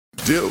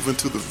Delve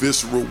into the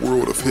visceral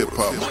world of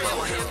hip-hop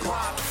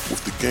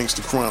with the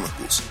Gangster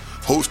Chronicles,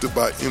 hosted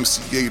by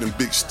MC8 and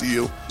Big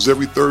Steel.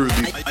 Every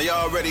Thursday, a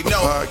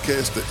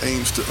podcast that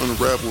aims to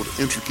unravel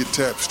the intricate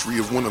tapestry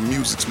of one of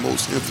music's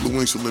most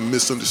influential and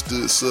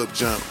misunderstood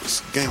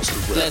subgenres, gangster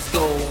rap. Let's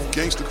go.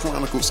 Gangster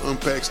Chronicles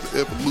unpacks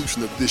the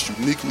evolution of this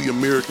uniquely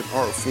American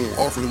art form,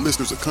 offering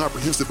listeners a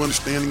comprehensive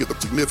understanding of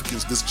the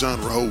significance this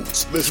genre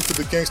holds. Listen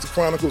to the Gangster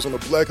Chronicles on the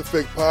Black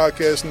Effect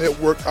Podcast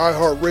Network,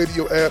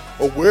 iHeartRadio app,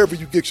 or wherever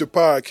you get your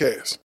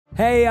podcasts.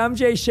 Hey, I'm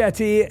Jay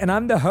Shetty, and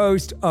I'm the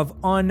host of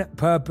On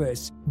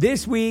Purpose.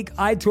 This week,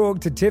 I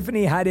talked to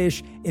Tiffany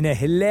Haddish in a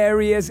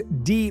hilarious,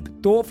 deep,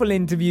 thoughtful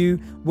interview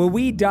where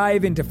we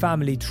dive into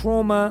family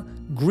trauma,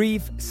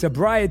 grief,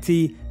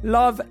 sobriety,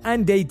 love,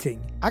 and dating.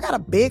 I got a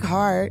big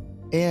heart,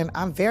 and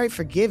I'm very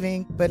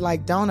forgiving, but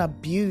don't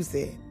abuse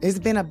it. It's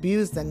been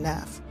abused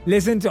enough.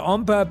 Listen to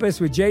On Purpose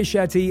with Jay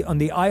Shetty on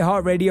the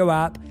iHeartRadio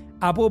app,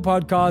 Apple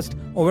Podcast,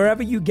 or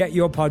wherever you get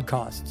your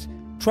podcasts.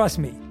 Trust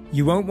me,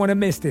 you won't want to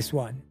miss this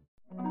one.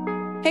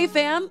 Hey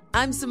fam,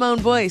 I'm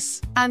Simone Boyce.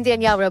 I'm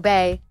Danielle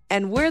Robay.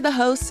 And we're the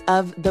hosts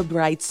of The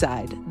Bright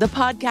Side, the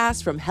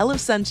podcast from Hello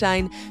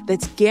Sunshine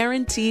that's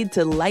guaranteed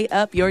to light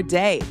up your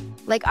day.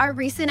 Like our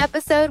recent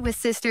episode with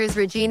sisters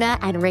Regina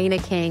and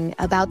Raina King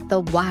about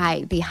the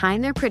why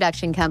behind their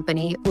production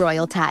company,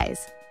 Royal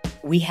Ties.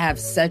 We have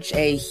such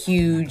a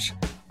huge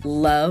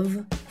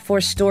love for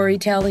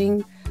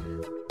storytelling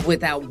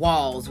without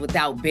walls,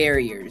 without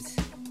barriers.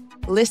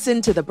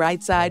 Listen to The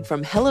Bright Side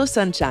from Hello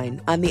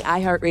Sunshine on the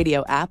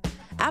iHeartRadio app,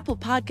 Apple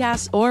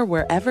Podcasts, or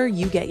wherever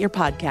you get your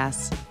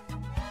podcasts.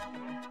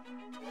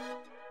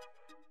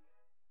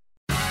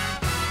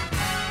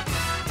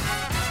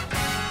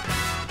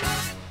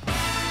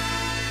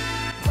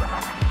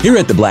 Here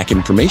at the Black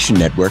Information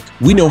Network,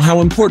 we know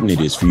how important it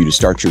is for you to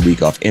start your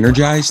week off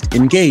energized,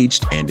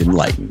 engaged, and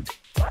enlightened.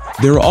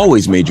 There are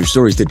always major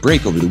stories that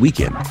break over the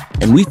weekend,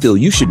 and we feel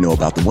you should know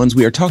about the ones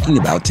we are talking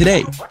about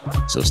today.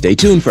 So stay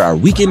tuned for our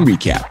weekend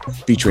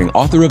recap, featuring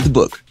author of the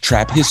book,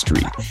 Trap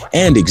History,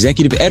 and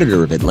executive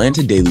editor of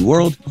Atlanta Daily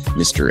World,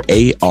 Mr.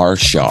 A.R.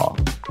 Shaw.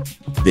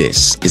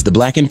 This is the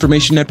Black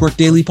Information Network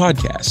Daily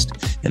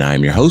Podcast, and I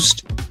am your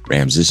host,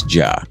 Ramses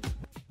Ja.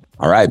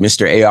 All right,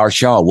 Mr. A.R.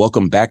 Shaw,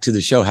 welcome back to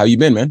the show. How you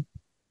been, man?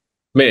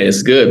 Man,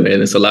 it's good,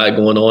 man. It's a lot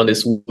going on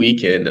this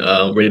week, and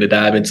I'm ready to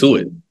dive into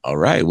it. All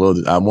right. Well,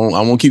 I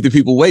won't keep the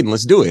people waiting.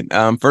 Let's do it.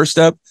 First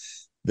up,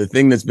 the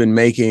thing that's been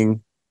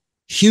making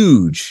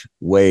huge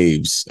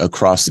waves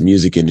across the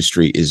music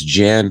industry is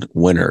Jan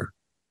Wenner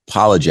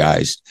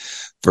apologized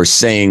for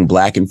saying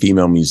Black and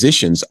female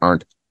musicians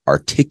aren't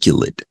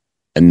articulate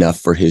enough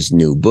for his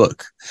new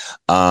book.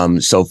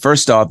 So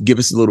first off, give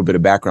us a little bit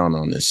of background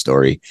on this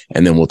story,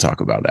 and then we'll talk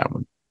about that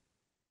one.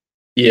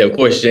 Yeah, of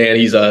course, Jan.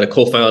 He's the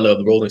co-founder of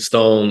the Rolling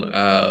Stone,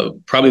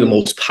 probably the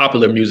most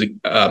popular music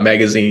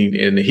magazine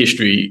in the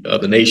history of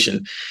the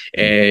nation.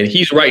 And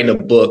he's writing a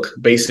book,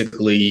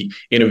 basically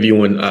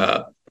interviewing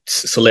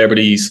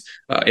celebrities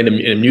in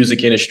the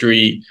music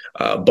industry,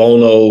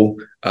 Bono,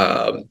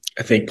 I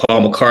think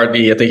Paul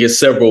McCartney. I think it's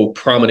several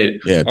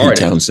prominent artists. Pete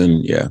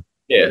Townsend, yeah.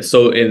 Yeah.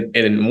 So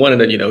in one of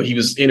the, he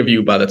was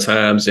interviewed by the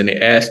Times, and they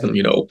asked him,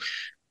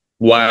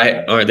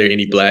 why aren't there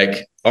any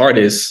Black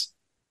artists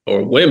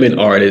or women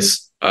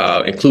artists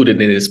included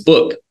in his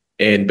book?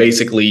 And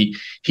basically,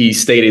 he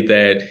stated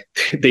that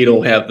they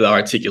don't have the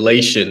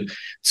articulation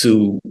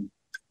to,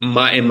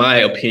 in my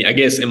opinion, I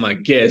guess, in my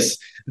guess,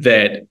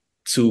 that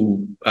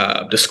to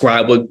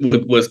describe what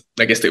was,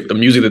 I guess, the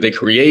music that they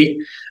create.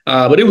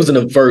 But it was an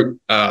overt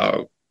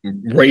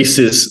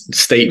racist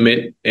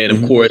statement. And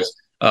of course,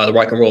 the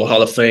Rock and Roll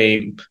Hall of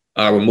Fame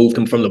removed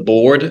him from the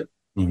board.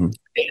 And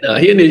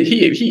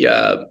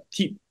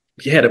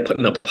he had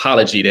an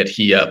apology that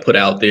he put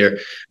out there,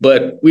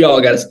 but we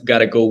all got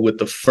to go with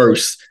the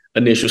first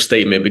initial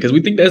statement, because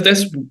we think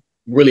that's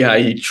really how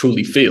he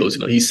truly feels.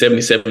 He's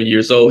 77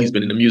 years old. He's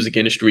been in the music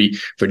industry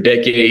for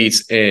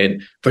decades,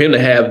 and for him to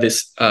have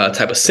this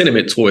type of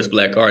sentiment towards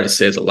Black artists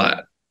says a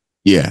lot.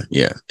 Yeah,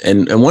 yeah,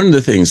 and one of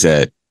the things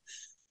that,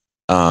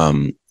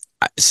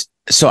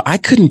 so I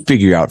couldn't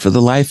figure out for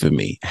the life of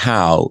me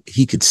how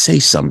he could say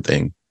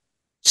something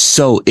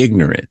so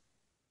ignorant.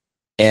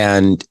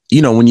 And,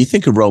 when you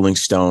think of Rolling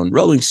Stone,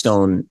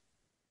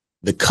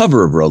 the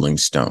cover of Rolling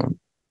Stone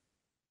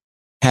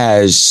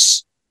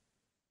has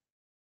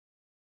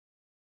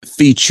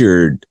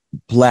featured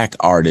Black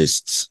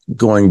artists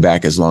going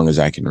back as long as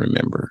I can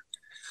remember.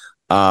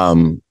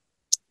 Rolling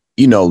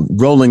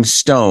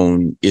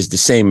Stone is the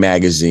same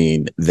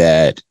magazine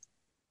that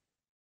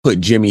put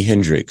Jimi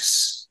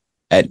Hendrix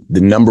at the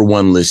number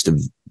one list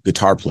of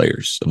guitar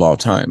players of all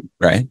time,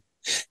 right?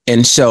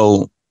 And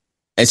several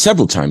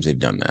times they've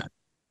done that.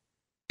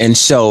 And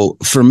so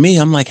for me,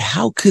 I'm like,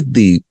 how could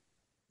the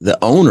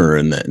owner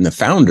and the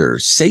founder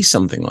say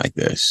something like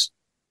this?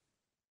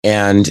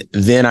 And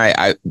then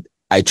I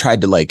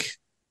tried to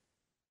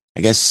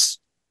I guess,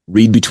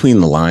 read between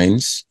the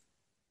lines,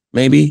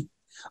 maybe,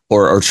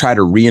 or try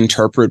to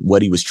reinterpret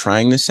what he was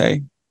trying to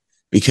say,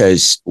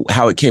 because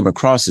how it came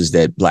across is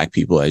that Black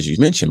people, as you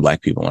mentioned,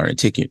 Black people aren't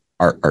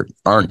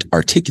aren't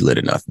articulate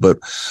enough. But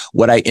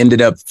what I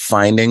ended up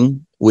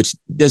finding, which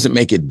doesn't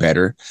make it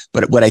better,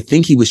 but what I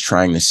think he was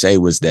trying to say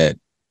was that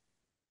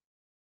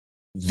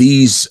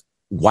these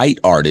white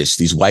artists,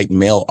 these white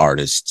male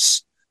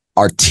artists,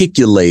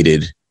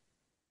 articulated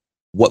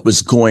what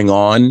was going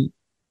on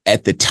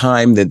at the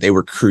time that they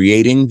were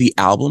creating the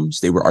albums.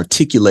 They were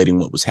articulating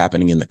what was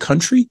happening in the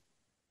country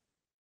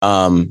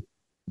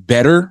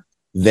better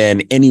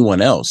than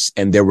anyone else.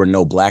 And there were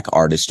no black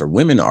artists or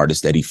women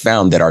artists that he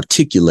found that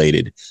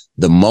articulated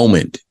the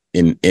moment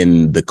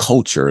in the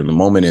culture and the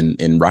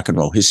moment in rock and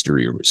roll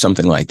history or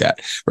something like that.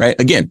 Right.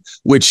 Again,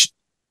 which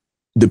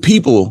the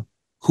people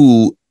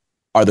who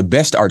are the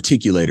best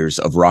articulators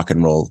of rock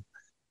and roll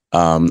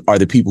are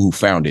the people who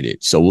founded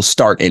it. So we'll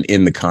start and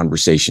end the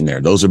conversation there.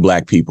 Those are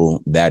black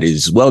people. That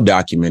is well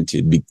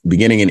documented,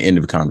 beginning and end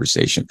of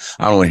conversation.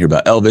 I don't want to hear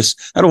about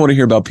Elvis. I don't want to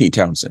hear about Pete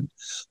Townsend.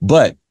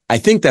 But I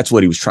think that's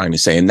what he was trying to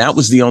say. And that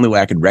was the only way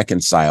I could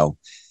reconcile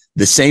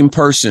the same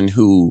person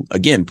who,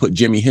 again, put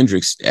Jimi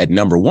Hendrix at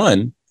number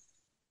one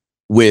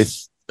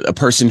with a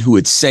person who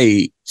would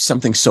say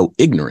something so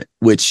ignorant,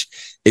 which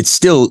it's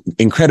still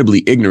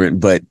incredibly ignorant,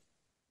 but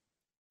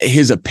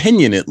his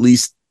opinion, at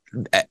least,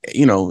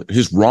 you know,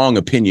 his wrong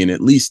opinion, at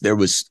least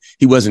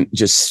he wasn't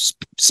just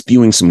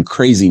spewing some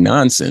crazy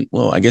nonsense.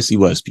 Well, I guess he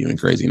was spewing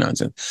crazy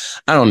nonsense.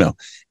 I don't know.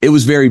 It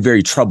was very,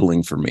 very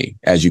troubling for me,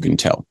 as you can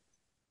tell.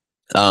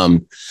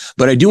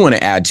 But I do want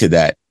to add to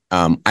that.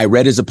 I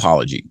read his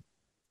apology,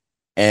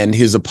 and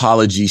his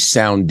apology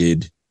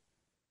sounded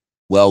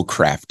well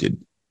crafted.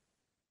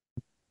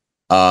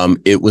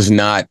 It was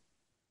not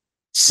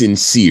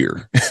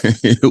sincere.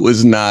 It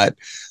was not,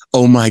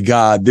 oh my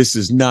God, this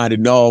is not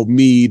at all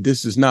me.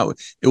 This is not,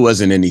 it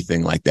wasn't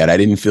anything like that. I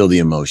didn't feel the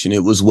emotion.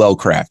 It was well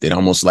crafted,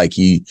 almost like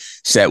he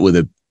sat with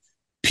a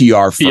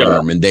PR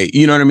firm and they,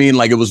 you know what I mean?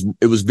 Like it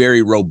was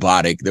very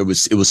robotic. It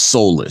was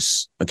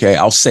soulless. Okay.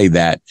 I'll say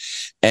that.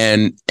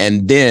 And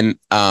then,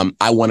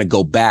 I want to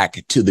go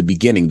back to the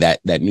beginning,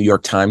 that New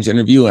York Times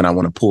interview. And I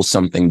want to pull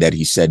something that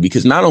he said,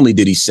 because not only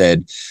did he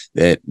said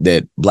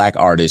that black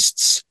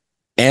artists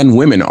and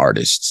women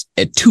artists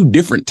at two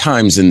different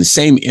times in the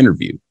same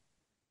interview,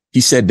 he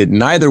said that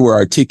neither were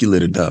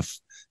articulate enough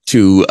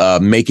to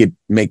make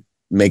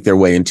their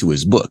way into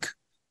his book.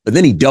 But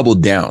then he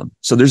doubled down.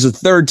 So there's a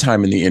third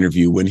time in the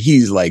interview when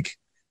he's like,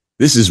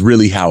 this is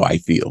really how I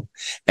feel.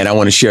 And I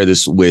want to share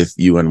this with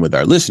you and with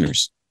our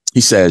listeners.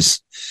 He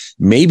says,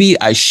 maybe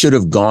I should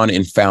have gone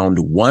and found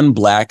one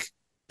black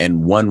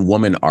and one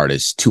woman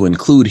artist to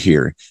include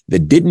here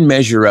that didn't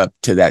measure up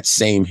to that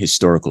same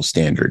historical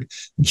standard,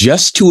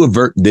 just to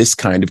avert this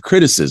kind of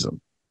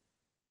criticism.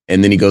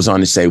 And then he goes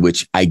on to say,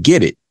 which I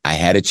get it. I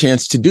had a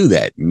chance to do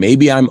that.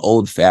 Maybe I'm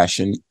old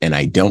fashioned and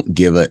I don't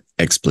give an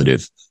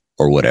expletive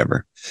or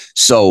whatever.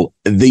 So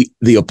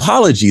the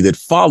apology that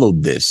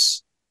followed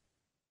this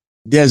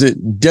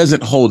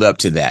doesn't hold up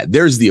to that.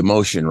 There's the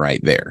emotion right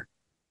there,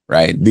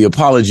 right? The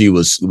apology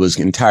was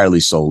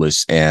entirely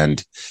soulless,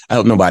 and I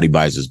hope nobody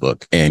buys his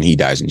book and he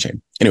dies in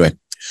shame. Anyway,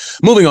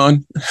 moving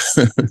on.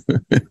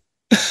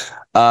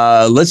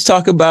 Let's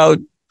talk about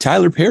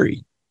Tyler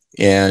Perry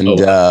and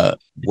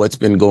what's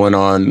been going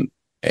on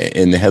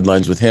in the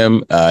headlines with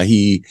him.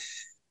 He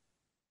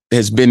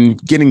has been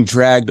getting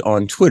dragged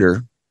on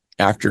Twitter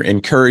after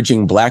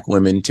encouraging black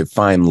women to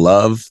find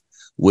love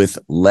with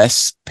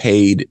less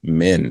paid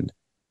men.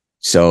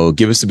 So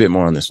give us a bit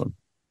more on this one.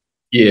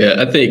 Yeah,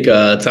 I think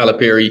Tyler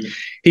Perry,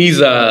 he's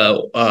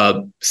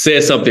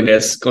said something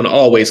that's going to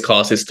always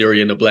cause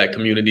hysteria in the black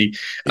community.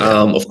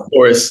 Yeah. Of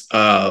course,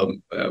 well,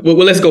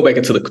 let's go back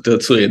into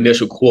the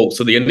initial quote.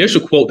 So the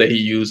initial quote that he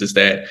used is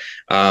that,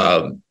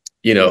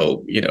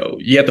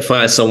 you have to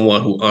find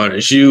someone who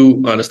honors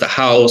you, honors the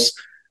house,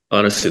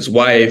 honors his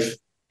wife.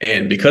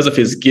 And because of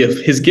his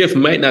gift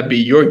might not be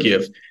your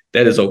gift.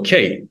 That is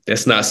okay.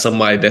 That's not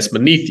somebody that's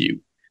beneath you.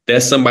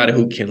 That's somebody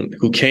who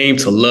came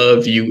to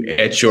love you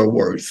at your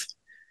worth.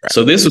 Right.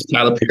 So this was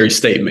Tyler Perry's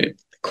statement.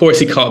 Of course,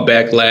 he caught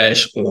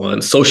backlash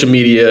on social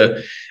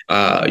media.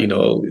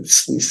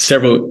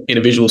 Several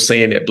individuals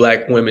saying that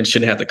black women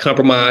shouldn't have to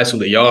compromise who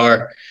they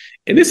are.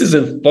 And this is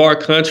in far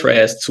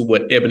contrast to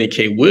what Ebony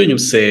K.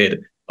 Williams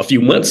said a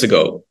few months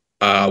ago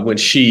when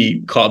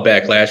she caught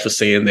backlash for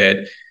saying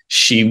that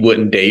she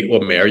wouldn't date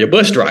or marry a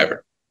bus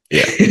driver.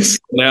 Yeah. So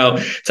now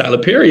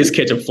Tyler Perry is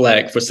catching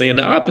flack for saying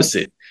the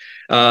opposite.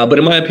 But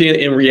in my opinion,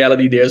 in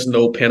reality, there's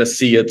no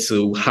panacea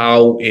to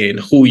how and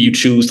who you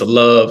choose to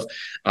love.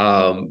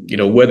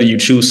 Whether you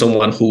choose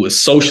someone who is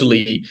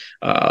socially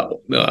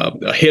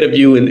ahead of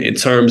you in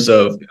terms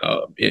of,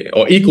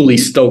 or equally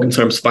stoked in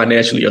terms of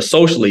financially or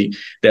socially,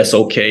 that's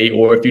okay.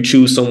 Or if you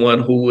choose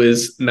someone who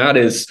is not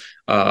as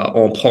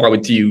on par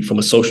with you from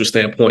a social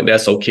standpoint,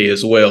 that's okay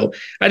as well.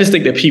 I just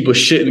think that people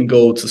shouldn't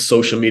go to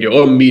social media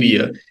or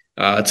media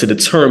to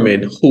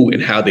determine who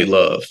and how they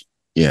love.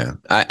 Yeah.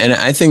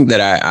 I think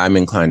that I'm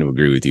inclined to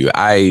agree with you.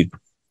 I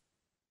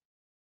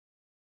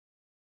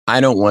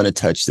don't want to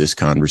touch this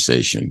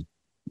conversation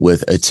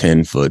with a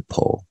 10-foot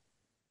pole.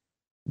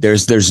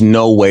 There's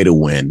no way to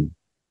win.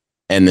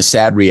 And the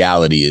sad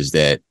reality is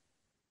that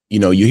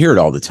you hear it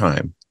all the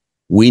time.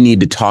 We need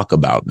to talk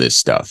about this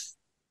stuff.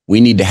 We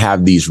need to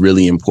have these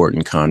really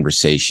important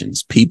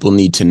conversations. People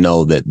need to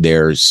know that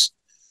there's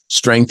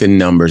strength in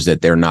numbers,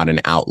 that they're not an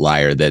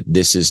outlier, that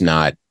this is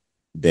not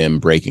them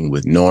breaking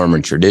with norm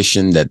and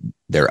tradition, that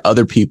there are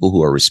other people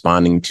who are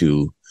responding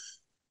to,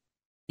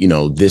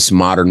 this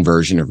modern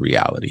version of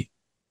reality.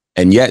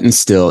 And yet and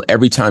still,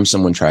 every time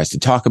someone tries to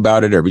talk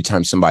about it, every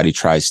time somebody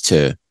tries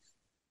to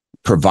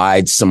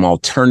provide some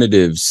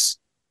alternatives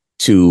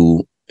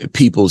to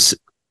people's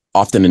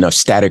often enough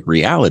static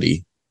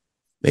reality,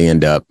 they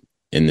end up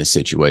in this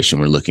situation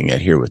we're looking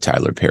at here with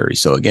Tyler Perry.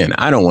 So again,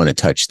 I don't want to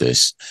touch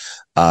this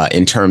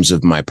in terms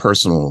of my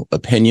personal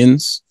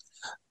opinions.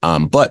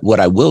 But what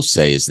I will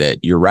say is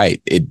that you're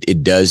right.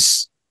 It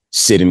does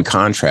sit in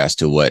contrast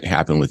to what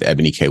happened with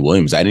Ebony K.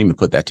 Williams. I didn't even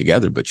put that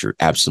together, but you're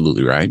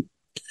absolutely right.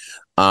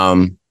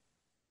 And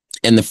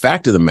the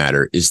fact of the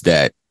matter is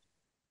that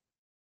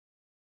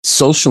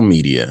social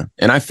media,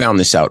 and I found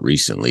this out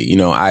recently,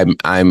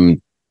 I'm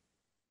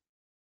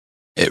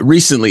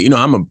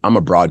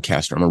a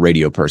broadcaster, I'm a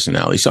radio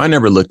personality. So I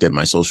never looked at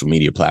my social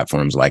media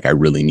platforms like I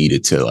really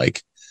needed to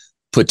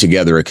put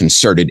together a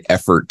concerted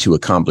effort to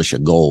accomplish a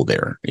goal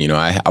there.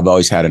 I've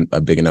always had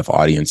a big enough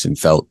audience and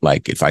felt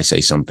like if I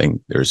say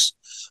something, there's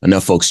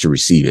enough folks to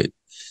receive it.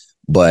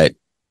 But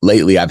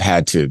lately I've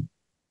had to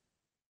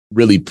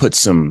really put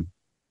some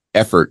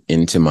effort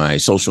into my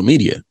social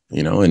media,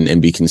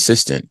 and be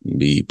consistent and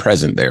be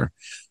present there.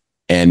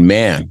 And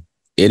man,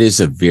 it is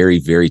a very,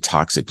 very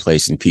toxic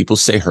place. And people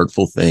say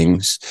hurtful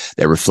things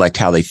that reflect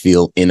how they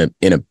feel in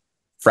a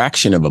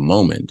fraction of a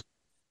moment.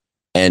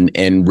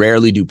 And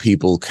rarely do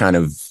people kind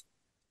of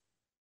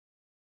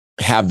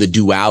have the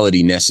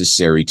duality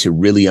necessary to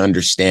really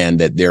understand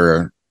that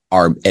there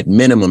are at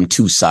minimum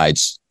two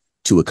sides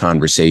to a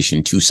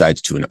conversation, two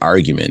sides to an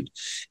argument,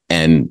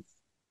 and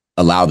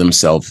allow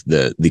themselves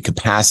the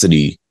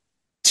capacity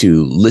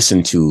to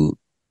listen to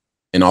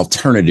an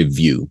alternative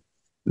view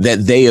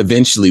that they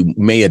eventually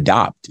may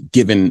adopt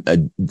given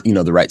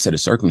the right set of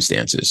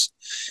circumstances.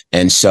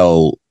 And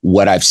so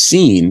what I've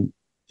seen,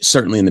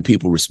 certainly in the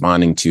people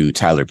responding to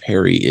Tyler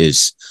Perry,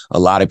 is a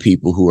lot of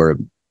people who are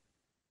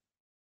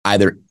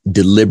either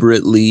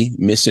deliberately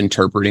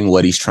misinterpreting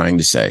what he's trying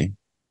to say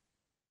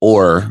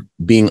or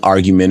being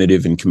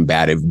argumentative and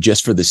combative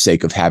just for the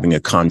sake of having a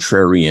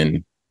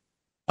contrarian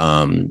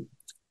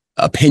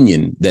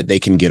opinion that they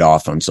can get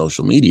off on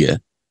social media,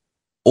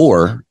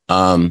 or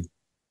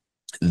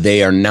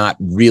they are not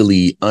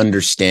really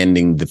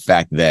understanding the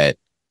fact that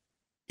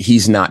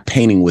he's not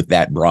painting with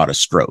that broad a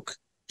stroke.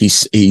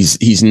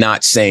 He's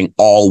not saying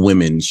all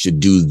women should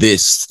do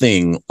this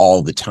thing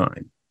all the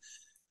time.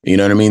 You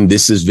know what I mean?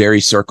 This is very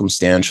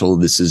circumstantial.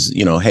 This is,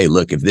 hey,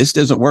 look, if this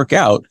doesn't work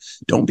out,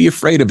 don't be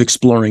afraid of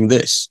exploring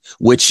this,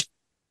 which,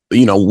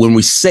 when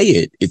we say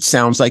it, it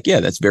sounds like, yeah,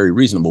 that's very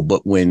reasonable.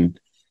 But when,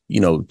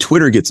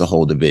 Twitter gets a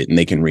hold of it and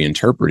they can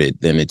reinterpret it,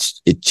 then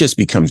it just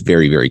becomes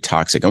very, very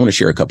toxic. I want to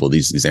share a couple of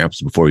these examples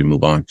before we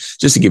move on,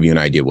 just to give you an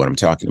idea of what I'm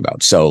talking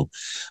about. So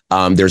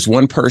there's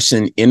one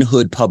person in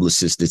Hood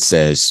Publicist that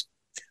says,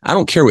 I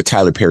don't care what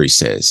Tyler Perry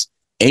says.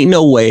 Ain't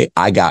no way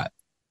I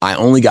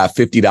only got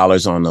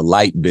 $50 on the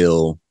light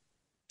bill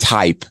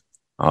type.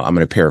 I'm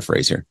going to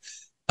paraphrase here.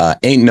 I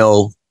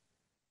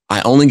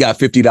only got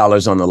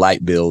 $50 on the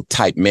light bill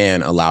type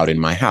man allowed in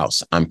my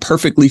house. I'm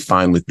perfectly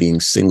fine with being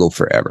single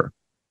forever.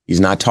 He's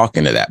not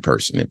talking to that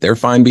person. If they're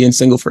fine being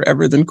single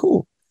forever, then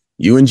cool.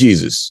 You and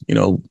Jesus,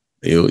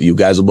 you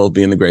guys will both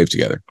be in the grave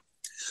together.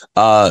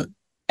 At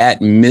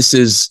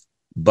Mrs.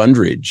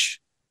 Bundridge,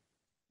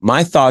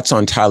 my thoughts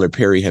on Tyler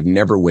Perry have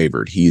never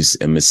wavered. He's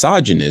a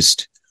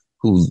misogynist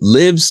who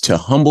lives to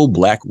humble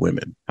Black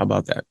women. How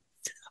about that?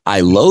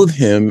 I loathe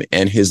him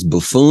and his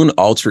buffoon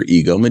alter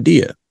ego,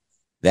 Medea.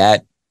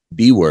 That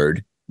B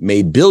word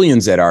made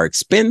billions at our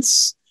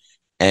expense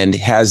and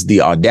has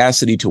the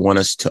audacity to want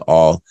us to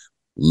all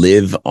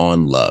live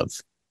on love.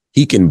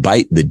 He can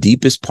bite the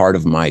deepest part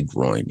of my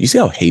groin. You see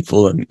how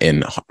hateful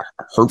and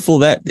hurtful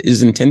that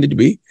is intended to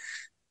be?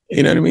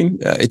 You know what I mean?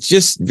 It's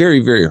just very,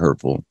 very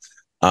hurtful.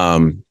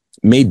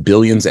 Made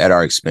billions at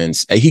our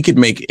expense. He could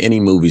make any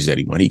movies that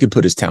he wants. He could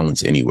put his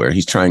talents anywhere.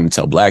 He's trying to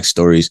tell Black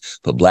stories,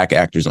 put Black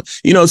actors on.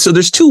 So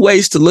there's two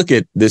ways to look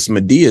at this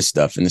Medea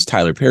stuff and this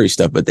Tyler Perry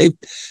stuff, but they've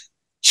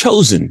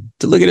chosen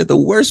to look at it the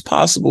worst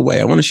possible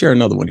way. I want to share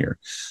another one here.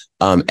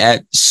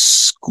 At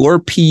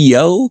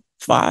Scorpio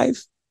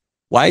 5,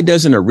 why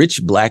doesn't a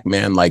rich Black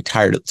man like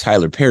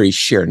Tyler Perry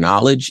share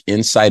knowledge,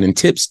 insight, and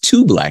tips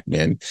to Black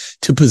men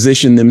to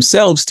position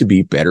themselves to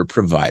be better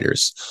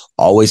providers?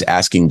 Always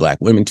asking Black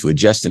women to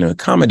adjust and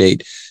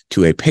accommodate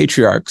to a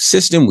patriarch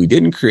system we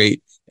didn't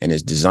create and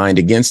is designed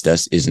against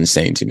us is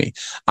insane to me.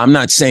 I'm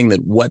not saying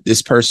that what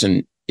this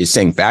person is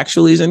saying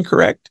factually is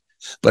incorrect,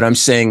 but I'm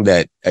saying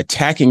that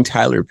attacking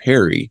Tyler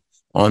Perry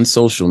on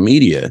social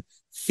media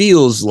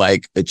feels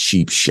like a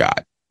cheap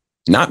shot.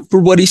 Not for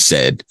what he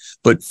said,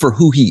 but for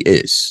who he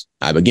is.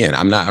 I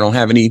don't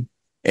have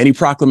any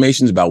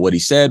proclamations about what he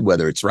said,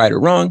 whether it's right or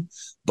wrong,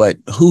 but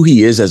who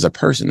he is as a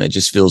person, that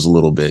just feels a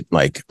little bit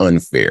like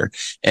unfair.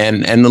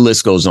 And the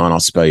list goes on. I'll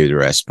spell you the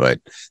rest. But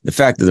the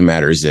fact of the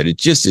matter is that it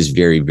just is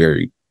very,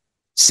 very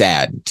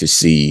sad to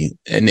see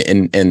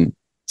and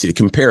to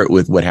compare it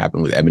with what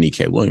happened with Ebony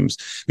K. Williams,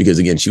 because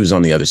again, she was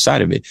on the other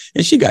side of it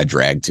and she got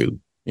dragged too.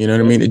 You know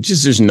what I mean? It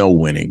just, there's no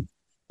winning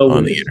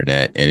on the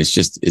internet. And it's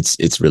just,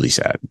 it's really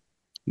sad.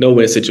 No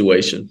win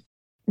situation.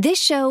 This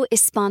show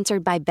is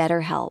sponsored by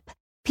BetterHelp.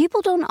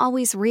 People don't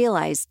always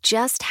realize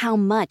just how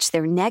much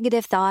their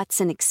negative thoughts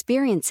and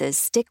experiences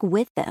stick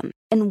with them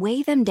and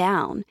weigh them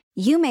down.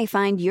 You may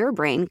find your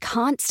brain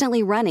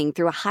constantly running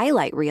through a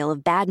highlight reel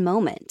of bad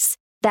moments.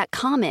 That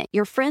comment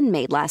your friend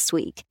made last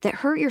week that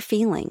hurt your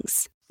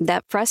feelings.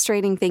 That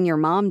frustrating thing your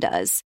mom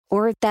does.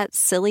 Or that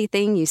silly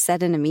thing you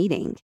said in a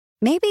meeting.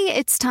 Maybe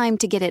it's time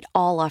to get it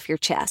all off your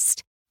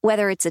chest.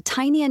 Whether it's a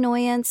tiny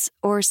annoyance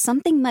or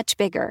something much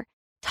bigger,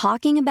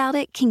 talking about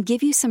it can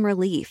give you some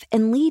relief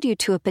and lead you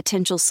to a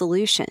potential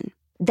solution.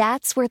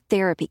 That's where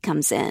therapy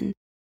comes in.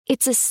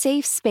 It's a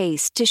safe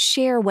space to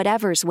share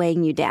whatever's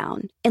weighing you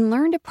down and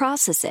learn to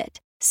process it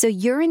so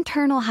your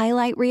internal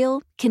highlight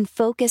reel can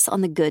focus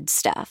on the good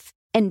stuff.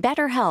 And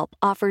BetterHelp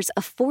offers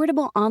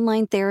affordable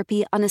online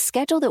therapy on a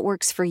schedule that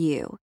works for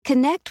you.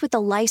 Connect with a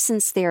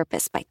licensed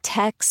therapist by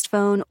text,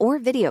 phone, or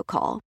video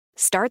call.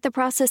 Start the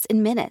process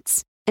in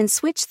minutes and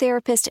switch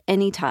therapist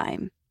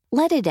anytime.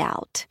 Let it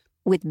out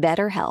with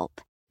BetterHelp.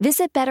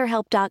 Visit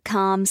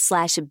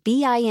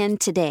BetterHelp.com/BIN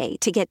today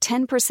to get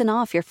 10%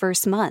 off your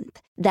first month.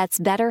 That's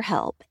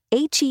BetterHelp,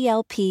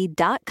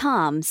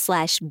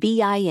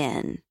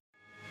 HELP.com/BIN.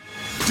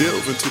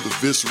 Delve into the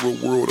visceral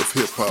world of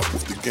hip-hop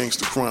with the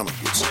Gangster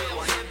Chronicles, a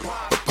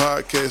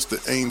podcast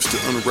that aims to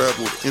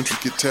unravel the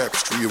intricate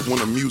tapestry of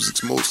one of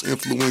music's most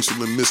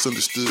influential and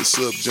misunderstood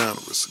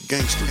subgenres,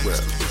 gangster rap.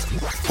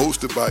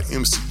 Hosted by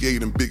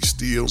MC8 and Big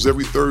Steel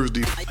every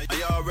Thursday,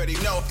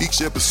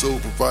 each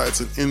episode provides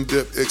an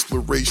in-depth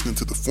exploration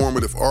into the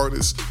formative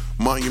artists,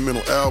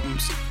 monumental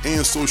albums,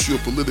 and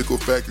socio-political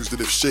factors that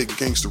have shaped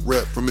gangster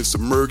rap from its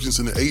emergence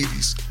in the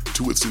 80s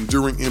to its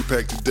enduring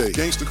impact today.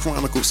 Gangster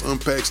Chronicles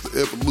unpacks the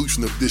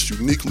evolution of this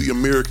uniquely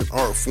American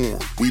art form.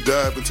 We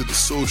dive into the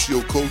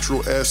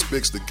socio-cultural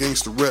aspects that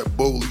gangster rap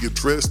boldly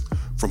addressed,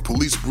 from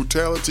police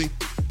brutality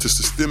to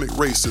systemic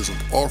racism,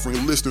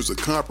 offering listeners a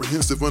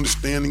comprehensive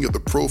understanding of the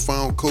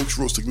profound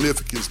cultural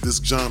significance this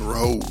genre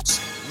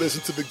holds.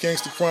 Listen to the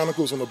Gangster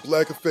Chronicles on the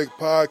Black Effect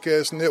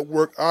Podcast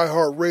Network,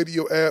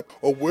 iHeartRadio app,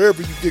 or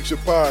wherever you get your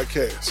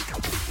podcasts.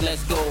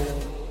 Let's go.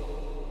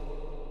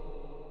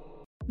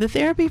 The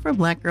Therapy for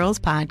Black Girls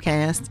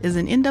podcast is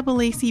an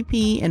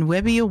NAACP and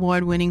Webby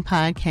Award-winning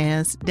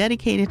podcast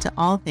dedicated to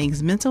all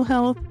things mental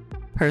health,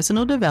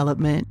 personal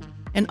development,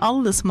 and all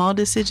of the small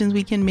decisions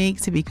we can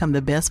make to become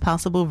the best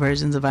possible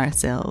versions of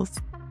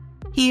ourselves.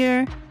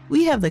 Here,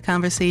 we have the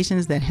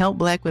conversations that help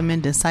Black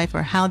women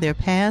decipher how their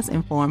past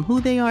inform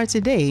who they are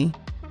today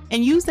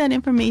and use that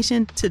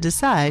information to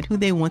decide who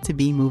they want to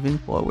be moving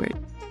forward.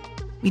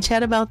 We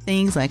chat about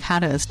things like how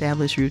to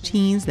establish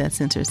routines that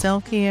center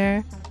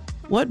self-care,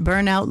 what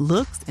burnout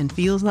looks and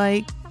feels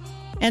like,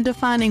 and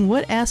defining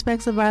what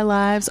aspects of our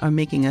lives are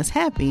making us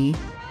happy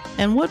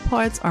and what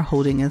parts are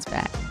holding us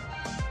back.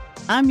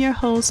 I'm your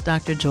host,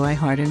 Dr. Joy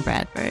Harden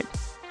Bradford,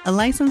 a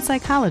licensed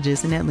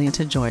psychologist in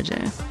Atlanta,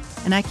 Georgia,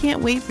 and I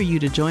can't wait for you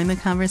to join the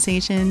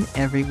conversation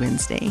every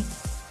Wednesday.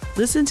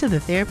 Listen to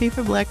the Therapy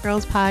for Black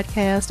Girls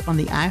podcast on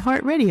the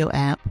iHeartRadio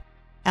app,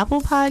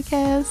 Apple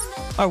Podcasts,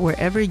 or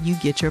wherever you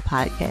get your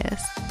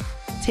podcasts.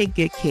 Take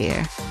good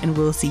care, and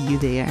we'll see you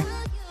there.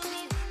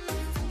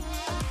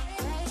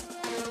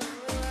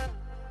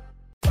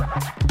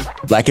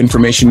 Black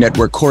Information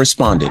Network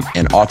correspondent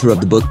and author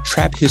of the book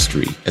Trap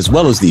History, as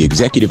well as the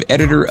executive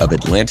editor of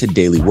Atlanta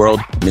Daily World,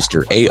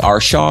 Mr. A.R.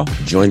 Shaw,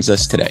 joins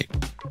us today.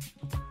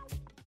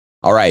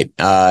 All right.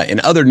 In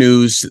other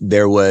news,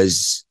 there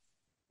was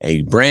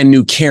a brand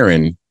new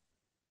Karen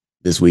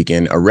this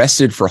weekend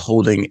arrested for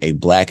holding a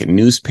Black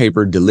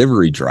newspaper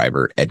delivery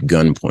driver at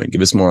gunpoint.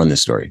 Give us more on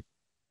this story.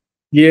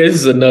 Yeah, this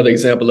is another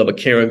example of a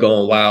Karen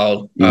going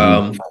wild.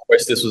 Of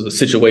course, this was a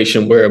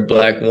situation where a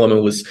Black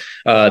woman was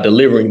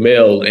delivering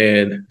mail,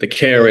 and the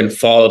Karen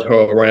followed her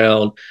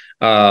around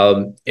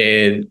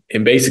and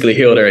basically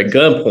held her at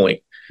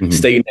gunpoint,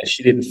 stating that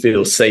she didn't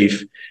feel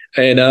safe.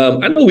 And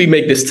I know we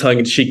make this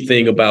tongue-in-cheek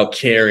thing about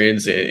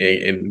Karens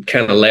and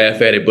kind of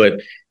laugh at it,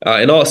 but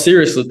in all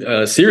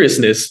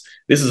seriousness,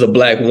 this is a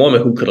Black woman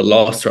who could have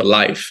lost her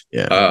life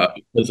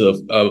because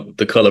of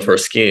the color of her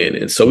skin.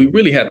 And so we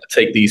really have to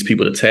take these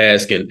people to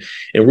task and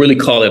really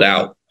call it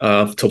out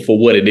for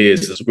what it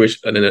is. It's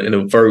an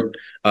overt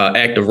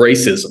act of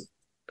racism.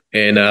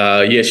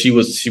 And she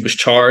was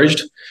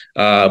charged,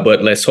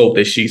 but let's hope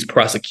that she's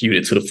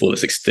prosecuted to the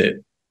fullest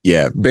extent.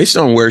 Yeah, based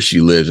on where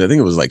she lives, I think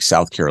it was like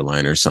South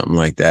Carolina or something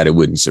like that. It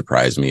wouldn't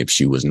surprise me if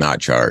she was not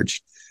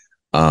charged,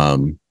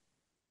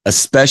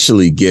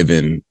 especially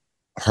given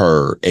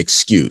her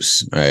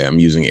excuse. I'm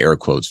using air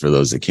quotes for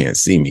those that can't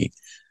see me.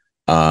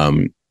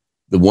 The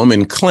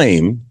woman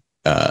claimed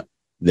that,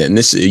 and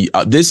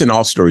this and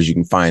all stories you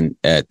can find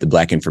at the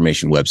Black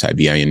Information website,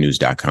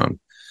 BINnews.com.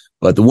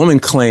 But the woman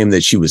claimed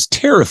that she was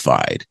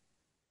terrified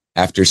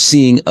after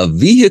seeing a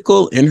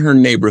vehicle in her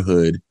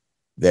neighborhood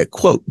that,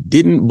 quote,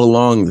 didn't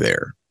belong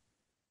there.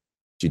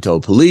 She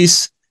told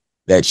police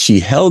that she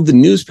held the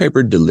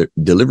newspaper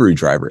delivery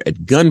driver at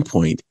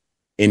gunpoint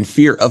in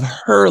fear of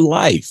her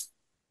life.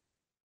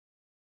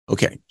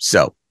 Okay,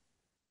 so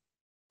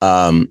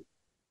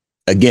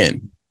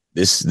again,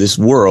 this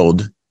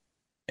world,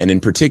 and in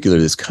particular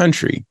this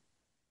country,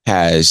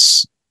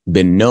 has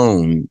been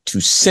known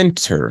to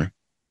center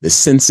the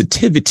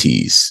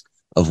sensitivities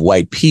of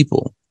white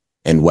people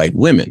and white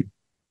women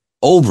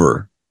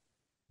over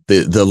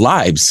the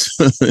lives,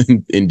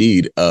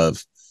 indeed,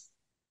 of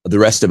the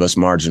rest of us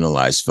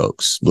marginalized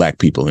folks, Black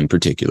people in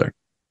particular.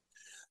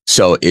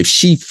 So if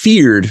she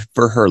feared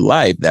for her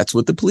life, that's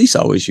what the police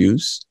always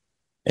use,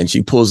 and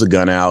she pulls a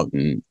gun out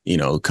and,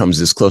 comes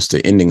this close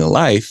to ending a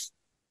life,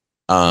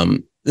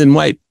 then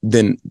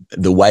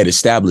the white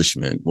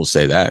establishment will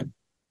say that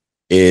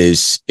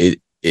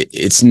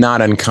it's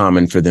not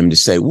uncommon for them to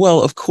say,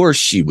 well, of course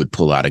she would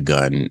pull out a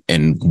gun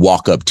and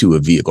walk up to a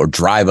vehicle, or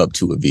drive up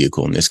to a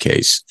vehicle in this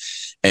case,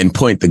 and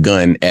point the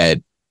gun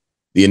at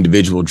the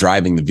individual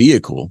driving the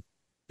vehicle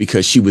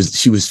because she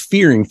was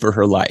fearing for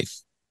her life.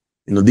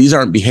 These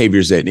aren't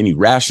behaviors that any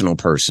rational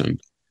person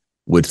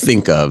would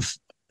think of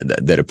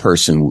that a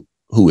person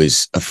who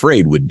is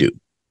afraid would do.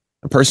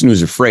 A person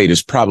who's afraid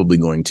is probably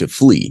going to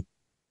flee.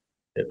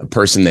 A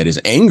person that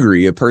is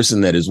angry, a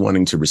person that is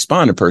wanting to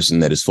respond, a person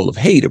that is full of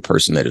hate, a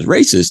person that is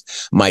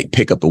racist might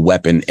pick up a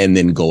weapon and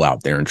then go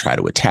out there and try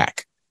to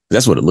attack.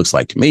 That's what it looks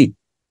like to me,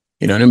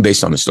 and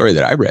based on the story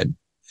that I read.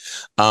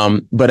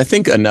 But I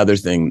think another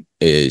thing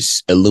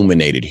is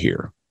illuminated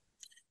here,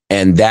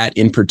 and that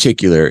in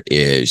particular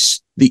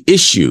is the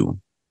issue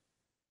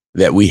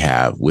that we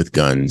have with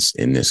guns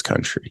in this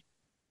country.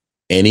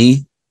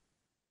 Any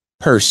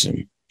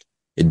person,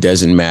 it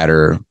doesn't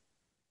matter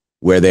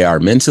where they are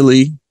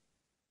mentally.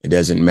 It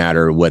doesn't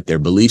matter what their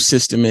belief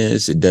system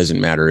is. It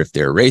doesn't matter if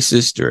they're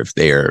racist or if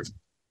they're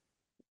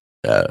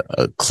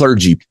a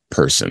clergy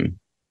person.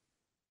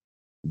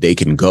 They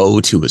can go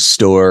to a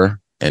store,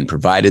 and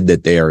provided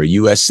that they are a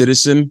U.S.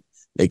 citizen,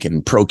 they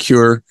can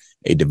procure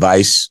a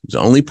device whose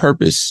only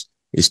purpose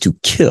is to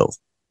kill.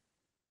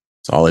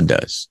 That's all it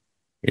does.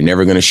 You're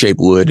never going to shape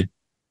wood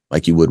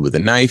like you would with a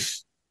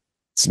knife.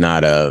 It's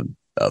not a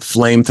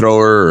flamethrower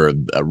or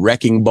a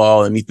wrecking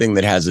ball, anything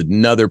that has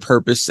another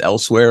purpose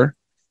elsewhere.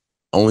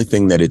 Only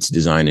thing that it's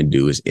designed to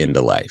do is end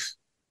a life.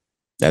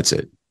 That's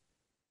it.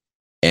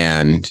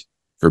 And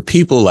for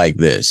people like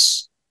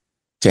this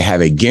to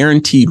have a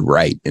guaranteed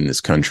right in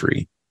this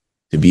country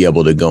to be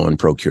able to go and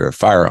procure a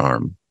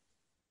firearm,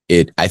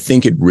 I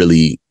think it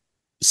really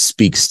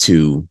speaks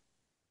to,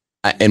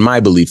 in my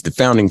belief, the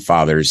founding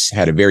fathers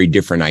had a very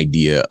different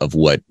idea of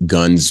what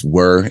guns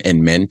were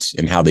and meant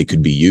and how they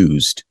could be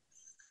used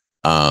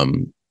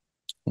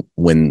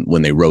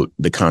when they wrote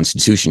the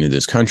Constitution of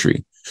this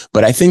country.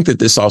 But I think that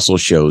this also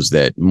shows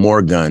that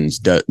more guns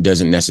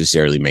doesn't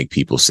necessarily make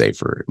people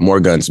safer. More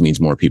guns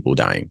means more people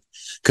dying.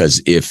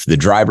 Because if the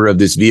driver of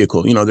this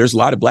vehicle, there's a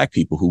lot of Black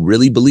people who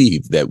really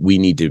believe that we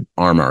need to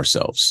arm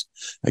ourselves.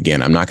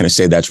 Again, I'm not going to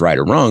say that's right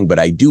or wrong, but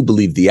I do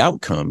believe the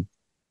outcome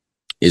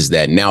is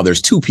that now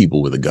there's two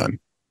people with a gun.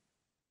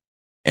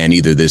 And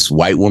either this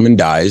white woman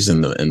dies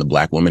and the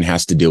Black woman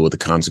has to deal with the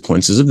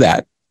consequences of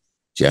that.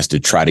 She has to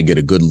try to get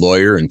a good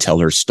lawyer and tell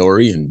her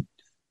story and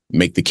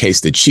make the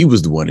case that she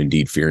was the one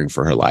indeed fearing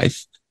for her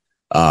life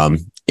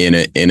in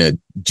a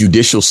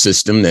judicial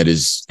system that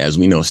is, as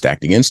we know,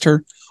 stacked against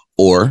her,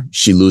 or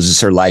she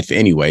loses her life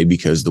anyway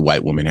because the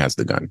white woman has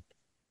the gun.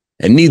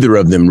 And neither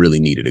of them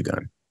really needed a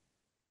gun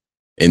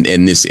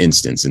in this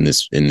instance, in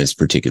this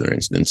particular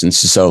instance. And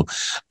so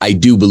I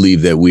do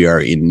believe that we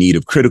are in need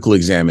of critical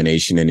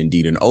examination and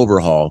indeed an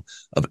overhaul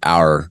of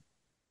our,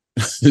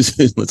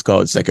 let's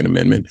call it Second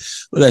Amendment.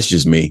 Well, that's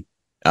just me.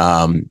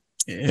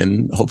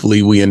 And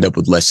hopefully we end up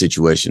with less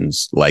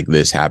situations like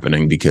this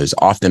happening, because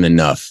often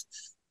enough,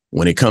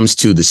 when it comes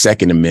to the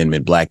Second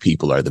Amendment, Black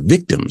people are the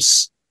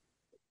victims.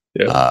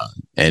 Yeah.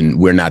 And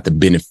we're not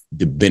the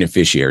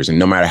beneficiaries. And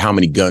no matter how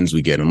many guns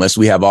we get, unless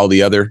we have all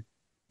the other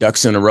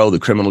ducks in a row, the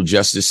criminal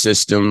justice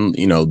system,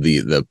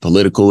 the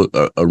political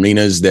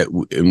arenas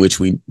in which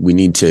we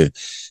need to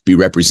be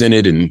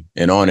represented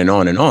and on and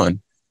on and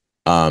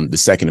on, the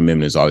Second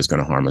Amendment is always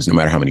going to harm us, no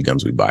matter how many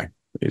guns we buy.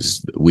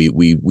 We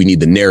need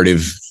the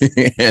narrative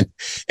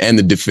and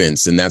the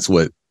defense, and that's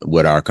what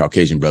our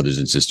Caucasian brothers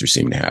and sisters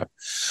seem to have.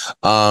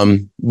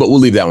 But we'll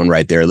leave that one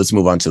right there. Let's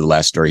move on to the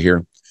last story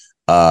here.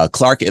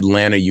 Clark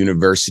Atlanta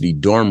University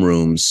dorm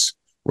rooms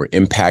were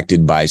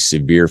impacted by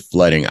severe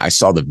flooding. I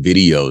saw the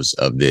videos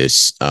of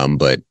this,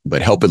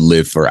 but help it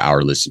live for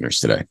our listeners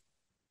today.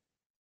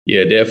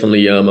 Yeah,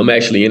 definitely. I'm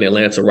actually in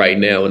Atlanta right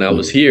now, and I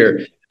was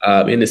here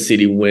in the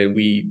city when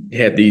we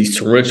had these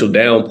torrential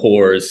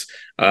downpours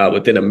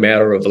within a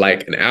matter of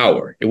like an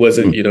hour. It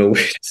wasn't,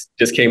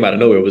 just came out of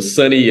nowhere. It was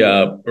sunny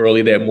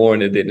early that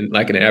morning, and then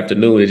like in the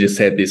afternoon, it just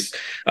had this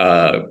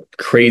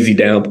crazy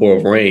downpour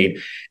of rain.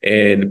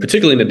 And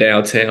particularly in the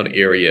downtown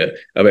area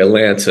of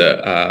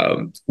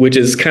Atlanta, which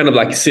is kind of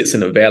like sits in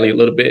the valley a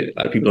little bit. A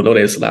lot of people don't know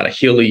there's a lot of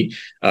hilly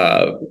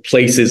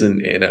places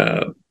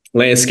and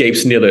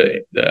landscapes near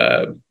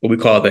the what we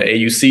call the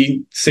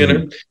AUC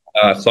Center,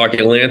 Clark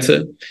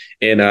Atlanta.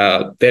 And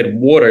that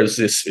water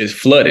is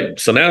flooded.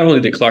 So not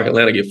only did Clark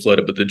Atlanta get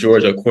flooded, but the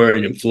Georgia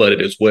Aquarium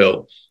flooded as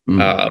well. In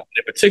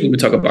particular, we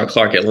talk about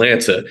Clark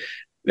Atlanta.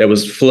 There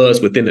was floods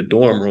within the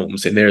dorm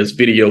rooms, and there's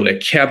video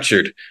that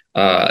captured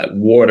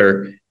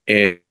water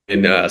and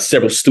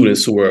several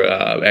students who were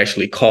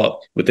actually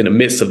caught within the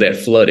midst of that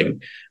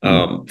flooding.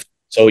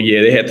 So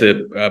yeah, they had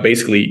to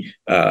basically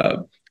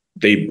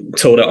they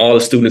told all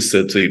the students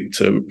to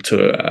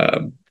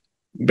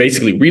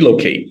basically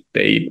relocate.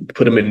 They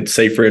put them in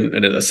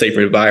a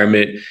safer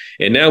environment.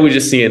 And now we're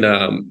just seeing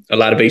a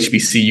lot of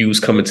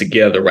HBCUs coming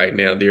together right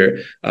now. They're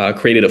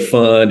created a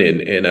fund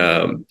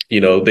and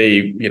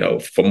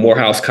for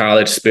Morehouse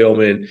College,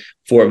 Spelman,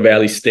 Fort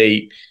Valley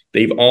State,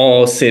 they've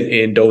all sent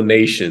in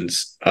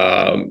donations,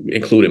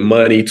 including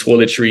money,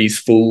 toiletries,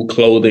 food,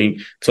 clothing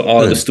to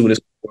all of the students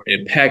who were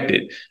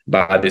impacted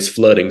by this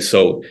flooding.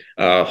 So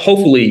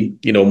hopefully,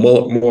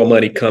 more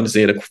money comes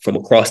in from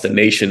across the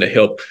nation to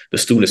help the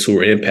students who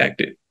were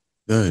impacted.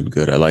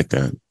 Good. I like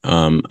that.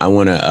 I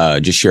want to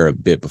just share a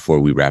bit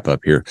before we wrap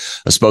up here.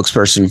 A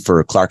spokesperson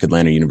for Clark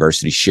Atlanta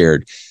University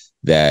shared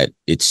that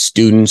its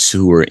students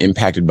who were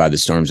impacted by the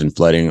storms and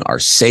flooding are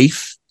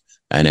safe.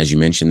 And as you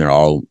mentioned, they're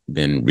all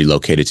been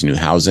relocated to new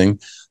housing.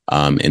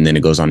 And then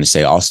it goes on to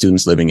say all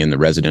students living in the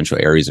residential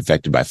areas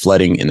affected by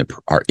flooding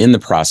are in the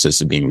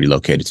process of being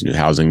relocated to new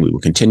housing. We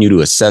will continue to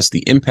assess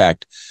the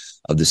impact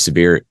of the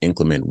severe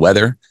inclement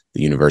weather,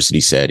 the university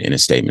said in a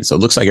statement. So it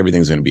looks like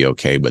everything's going to be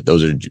okay, but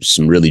those are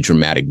some really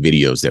dramatic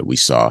videos that we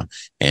saw.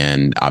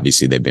 And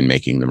obviously they've been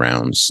making the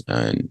rounds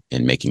and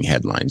making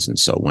headlines. And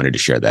so wanted to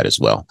share that as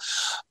well.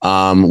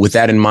 With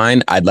that in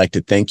mind, I'd like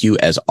to thank you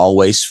as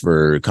always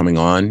for coming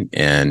on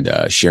and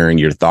sharing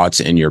your thoughts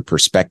and your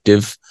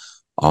perspective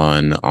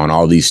on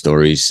all these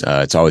stories.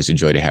 It's always a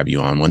joy to have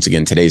you on. Once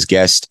again, today's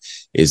guest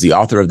is the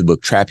author of the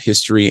book Trap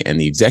History and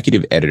the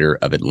executive editor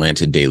of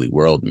Atlanta Daily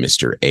World,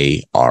 Mr.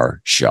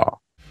 A.R. Shaw.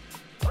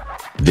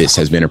 This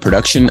has been a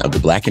production of the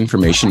Black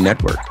Information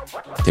Network.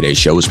 Today's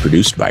show was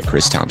produced by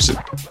Chris Thompson.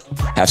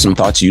 Have some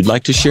thoughts you'd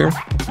like to share?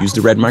 Use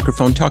the red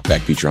microphone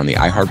talkback feature on the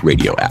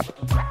iHeartRadio app.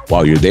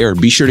 While you're there,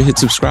 be sure to hit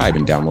subscribe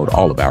and download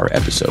all of our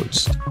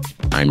episodes.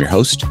 I'm your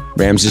host,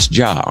 Ramses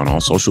Ja, on all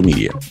social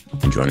media.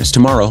 And join us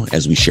tomorrow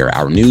as we share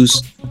our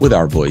news with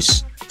our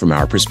voice from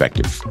our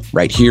perspective,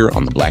 right here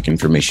on the Black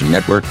Information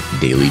Network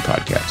Daily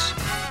Podcast.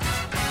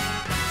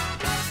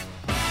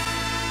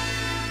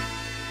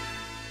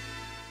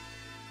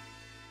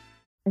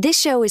 This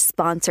show is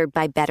sponsored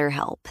by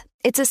BetterHelp.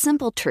 It's a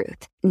simple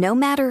truth. No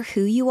matter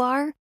who you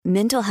are,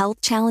 mental health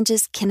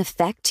challenges can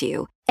affect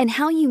you, and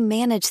how you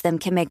manage them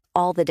can make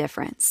all the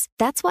difference.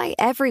 That's why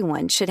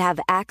everyone should have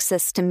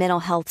access to mental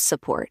health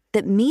support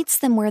that meets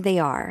them where they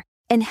are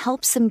and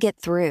helps them get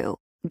through.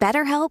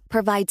 BetterHelp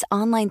provides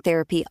online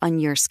therapy on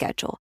your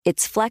schedule.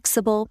 It's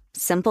flexible,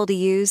 simple to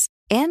use,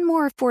 and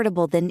more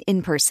affordable than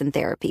in-person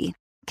therapy.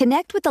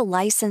 Connect with a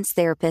licensed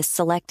therapist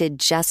selected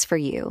just for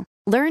you.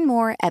 Learn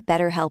more at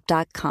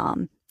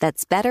BetterHelp.com.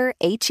 That's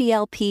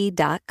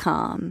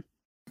BetterHelp.com.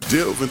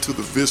 Delve into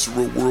the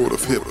visceral world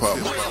of hip-hop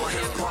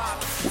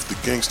with the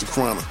Gangster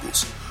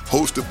Chronicles,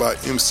 hosted by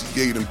MC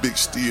Gate and Big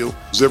Steel.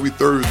 Every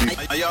Thursday,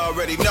 a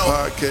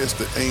podcast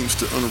that aims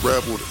to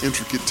unravel the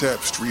intricate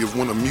tapestry of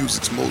one of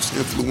music's most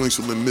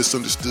influential and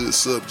misunderstood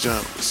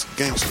subgenres,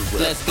 gangster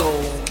rap. Let's go.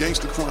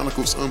 Gangster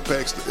Chronicles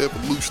unpacks the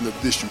evolution of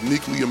this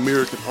uniquely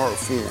American art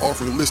form,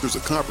 offering listeners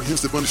a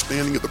comprehensive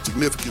understanding of the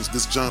significance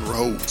this genre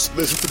holds.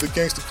 Listen to the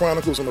Gangster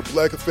Chronicles on the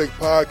Black Effect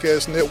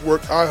Podcast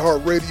Network,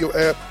 iHeartRadio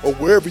app, or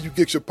wherever you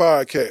get your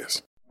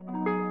podcasts.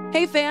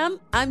 Hey fam,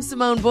 I'm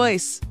Simone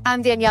Boyce.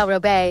 I'm Danielle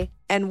Robay.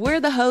 And we're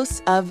the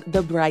hosts of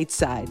The Bright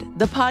Side,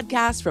 the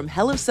podcast from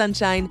Hello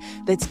Sunshine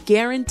that's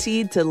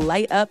guaranteed to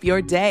light up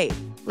your day.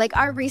 Like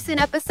our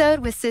recent episode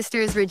with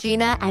sisters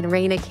Regina and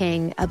Raina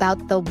King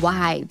about the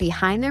why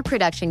behind their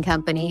production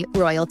company,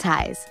 Royal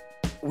Ties.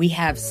 We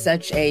have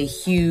such a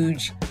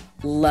huge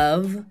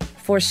love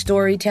for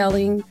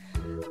storytelling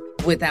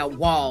without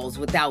walls,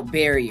 without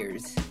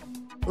barriers.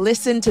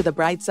 Listen to The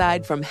Bright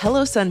Side from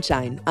Hello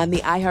Sunshine on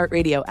the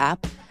iHeartRadio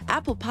app,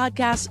 Apple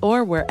Podcasts,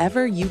 or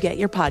wherever you get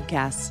your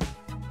podcasts.